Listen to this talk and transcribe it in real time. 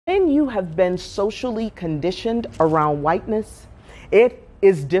When you have been socially conditioned around whiteness, it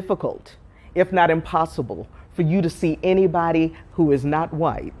is difficult, if not impossible, for you to see anybody who is not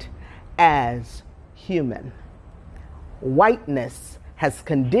white as human. Whiteness has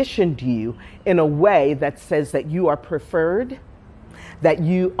conditioned you in a way that says that you are preferred, that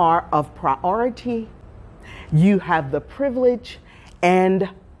you are of priority, you have the privilege and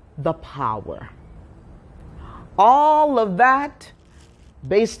the power. All of that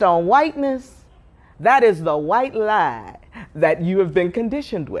based on whiteness, that is the white lie that you have been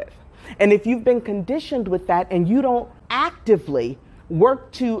conditioned with. And if you've been conditioned with that and you don't actively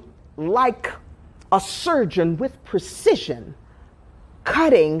work to, like a surgeon with precision,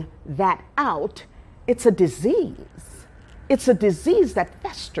 cutting that out, it's a disease. It's a disease that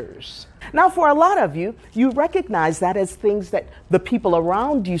festers. Now, for a lot of you, you recognize that as things that the people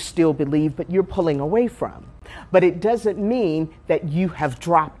around you still believe, but you're pulling away from. But it doesn't mean that you have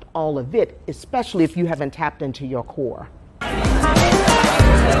dropped all of it, especially if you haven't tapped into your core.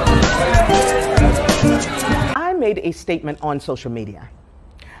 I made a statement on social media,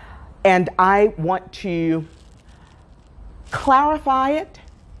 and I want to clarify it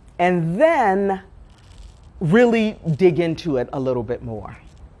and then really dig into it a little bit more.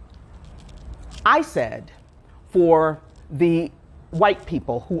 I said, for the white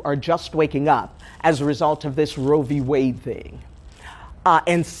people who are just waking up as a result of this Roe v. Wade thing,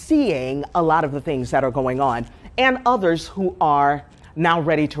 and seeing a lot of the things that are going on, and others who are now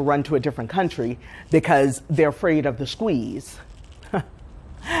ready to run to a different country because they're afraid of the squeeze.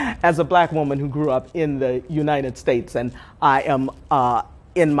 As a black woman who grew up in the United States, and I am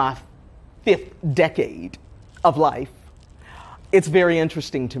in my 5th decade of life, it's very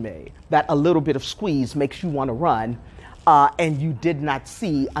interesting to me that a little bit of squeeze makes you want to run, and you did not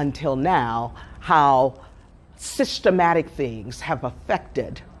see until now how systematic things have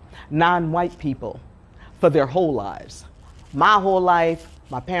affected non-white people for their whole lives. My whole life,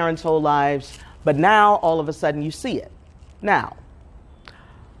 my parents' whole lives, but now all of a sudden you see it. Now,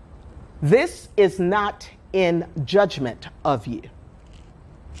 this is not in judgment of you.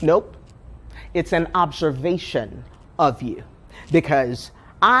 Nope. It's an observation of you, because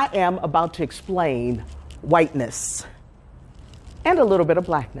I am about to explain whiteness and a little bit of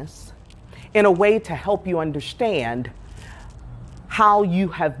blackness in a way to help you understand how you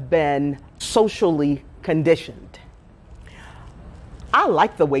have been socially conditioned. I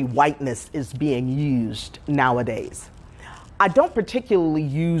like the way whiteness is being used nowadays. I don't particularly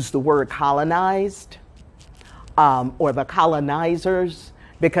use the word colonized or the colonizers,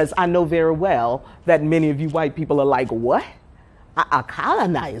 because I know very well that many of you white people are like, what? A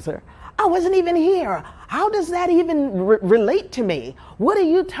colonizer? I wasn't even here. How does that even relate to me? What are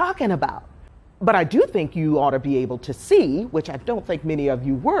you talking about? But I do think you ought to be able to see, which I don't think many of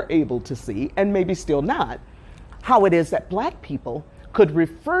you were able to see, and maybe still not, how it is that black people could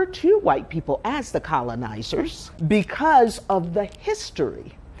refer to white people as the colonizers because of the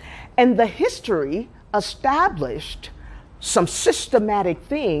history. And the history established some systematic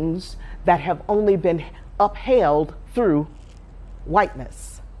things that have only been upheld through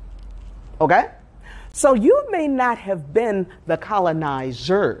whiteness. Okay? So you may not have been the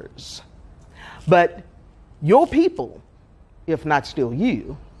colonizers, but your people, if not still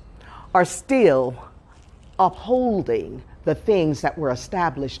you, are still upholding the things that were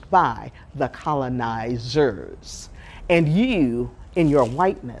established by the colonizers. And you, in your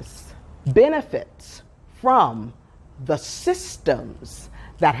whiteness, benefits from the systems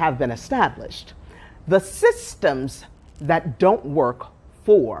that have been established, the systems that don't work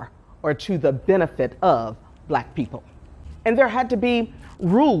for or to the benefit of black people. And there had to be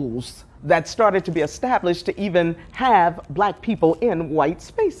rules that started to be established to even have black people in white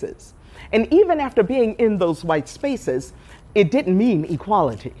spaces. And even after being in those white spaces, it didn't mean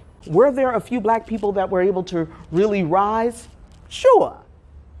equality. Were there a few black people that were able to really rise? Sure.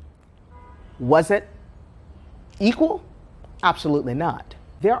 Was it equal? Absolutely not.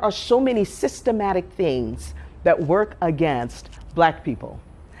 There are so many systematic things that work against black people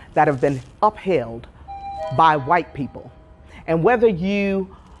that have been upheld by white people. And whether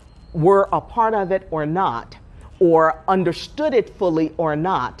you were a part of it or not, or understood it fully or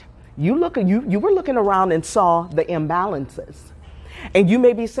not, you were looking around and saw the imbalances. And you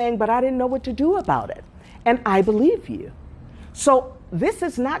may be saying, but I didn't know what to do about it. And I believe you. So this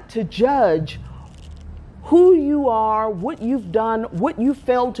is not to judge who you are, what you've done, what you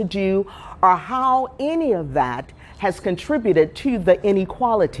failed to do, or how any of that has contributed to the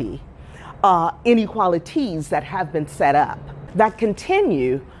inequalities that have been set up that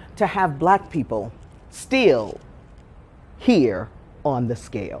continue to have black people still here on the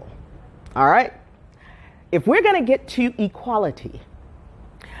scale. All right? If we're going to get to equality,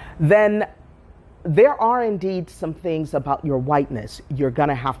 then there are indeed some things about your whiteness you're going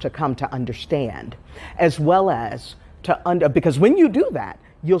to have to come to understand, as well as because when you do that,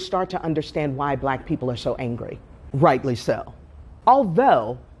 you'll start to understand why Black people are so angry. Rightly so.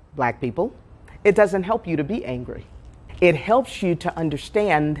 Although, Black people, it doesn't help you to be angry. It helps you to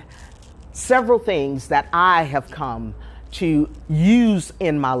understand several things that I have come to use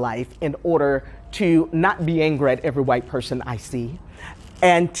in my life in order to not be angry at every white person I see,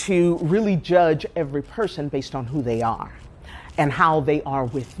 and to really judge every person based on who they are and how they are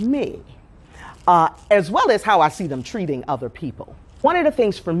with me, as well as how I see them treating other people. One of the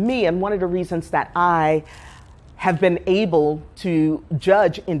things for me, and one of the reasons that I have been able to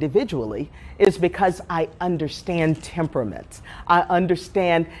judge individually, is because I understand temperaments. I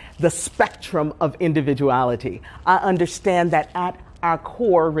understand the spectrum of individuality. I understand that at our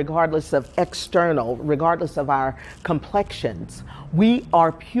core, regardless of external, regardless of our complexions, we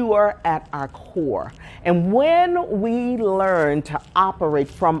are pure at our core. And when we learn to operate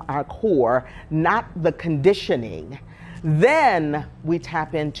from our core, not the conditioning, then we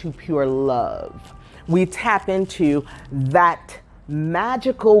tap into pure love. We tap into that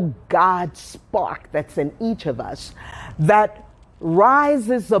magical God spark that's in each of us that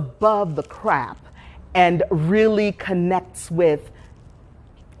rises above the crap and really connects with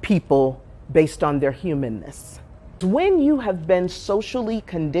people based on their humanness. When you have been socially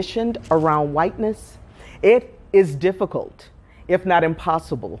conditioned around whiteness, it is difficult, if not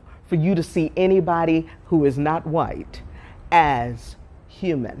impossible, for you to see anybody who is not white as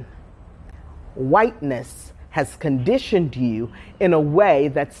human. Whiteness has conditioned you in a way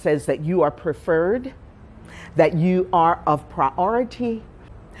that says that you are preferred, that you are of priority,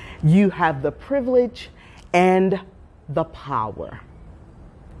 you have the privilege and the power.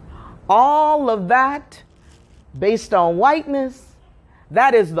 All of that based on whiteness,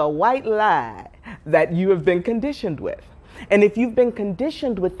 that is the white lie that you have been conditioned with. And if you've been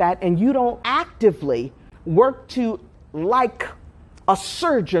conditioned with that and you don't actively work to, like a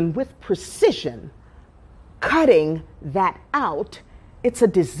surgeon with precision, cutting that out, it's a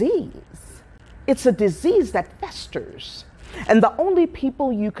disease. It's a disease that festers. And the only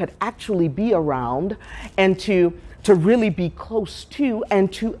people you could actually be around and to really be close to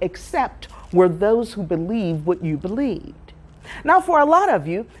and to accept were those who believe what you believed. Now, for a lot of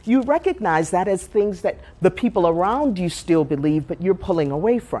you, you recognize that as things that the people around you still believe, but you're pulling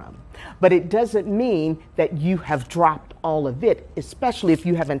away from. But it doesn't mean that you have dropped all of it, especially if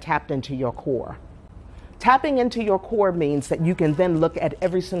you haven't tapped into your core. Tapping into your core means that you can then look at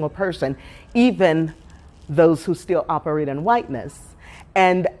every single person, even those who still operate in whiteness,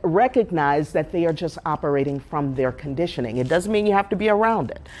 and recognize that they are just operating from their conditioning. It doesn't mean you have to be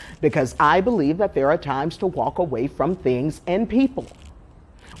around it, because I believe that there are times to walk away from things and people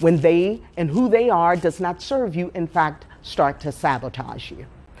when they and who they are does not serve you, in fact, start to sabotage you.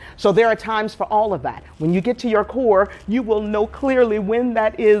 So there are times for all of that. When you get to your core, you will know clearly when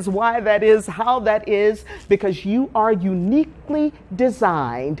that is, why that is, how that is, because you are uniquely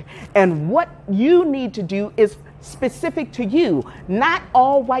designed, and what you need to do is specific to you, not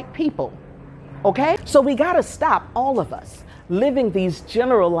all white people. Okay? So we got to stop, all of us, living these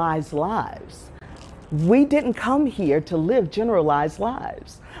generalized lives. We didn't come here to live generalized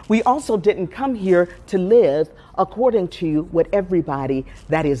lives. We also didn't come here to live according to what everybody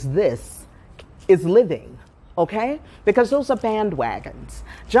that is this is living, okay? Because those are bandwagons.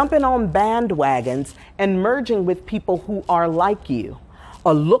 Jumping on bandwagons and merging with people who are like you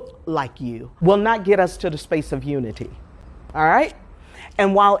or look like you will not get us to the space of unity, all right?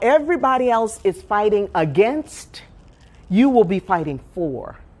 And while everybody else is fighting against, you will be fighting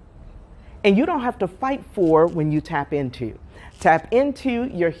for. And you don't have to fight for when you tap into. Tap into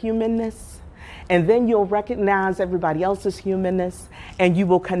your humanness, and then you'll recognize everybody else's humanness, and you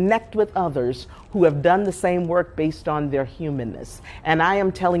will connect with others who have done the same work based on their humanness. And I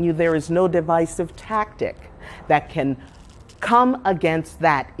am telling you, there is no divisive tactic that can come against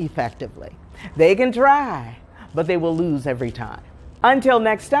that effectively. They can try, but they will lose every time. Until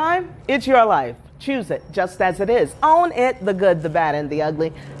next time, it's your life. Choose it just as it is. Own it, the good, the bad, and the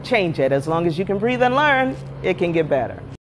ugly. Change it. As long as you can breathe and learn, it can get better.